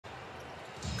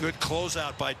Good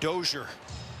closeout by Dozier.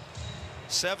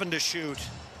 7 to shoot.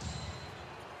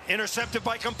 Intercepted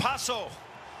by Campazzo.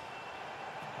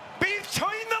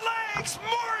 Between the legs,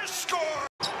 Morris scores.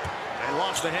 And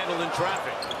lost the handle in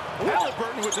traffic.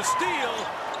 Halliburton with the steal.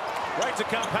 Right to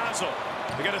Campazzo.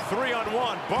 They got a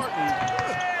 3-on-1.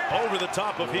 Barton over the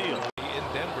top of Heel. In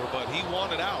Denver, but he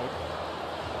wanted out.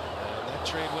 And that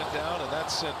trade went down, and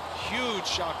that sent huge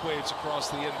shockwaves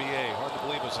across the NBA. Hard to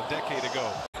believe it was a decade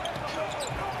ago.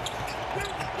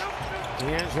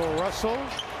 D'Angelo Russell.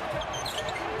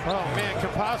 Oh man,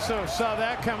 Campazzo saw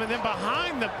that coming. Then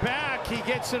behind the back, he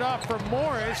gets it off for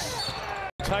Morris.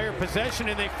 Entire possession,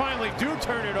 and they finally do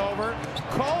turn it over.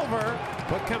 Culver,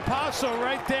 but Campazzo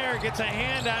right there gets a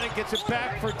hand on it, gets it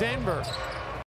back for Denver.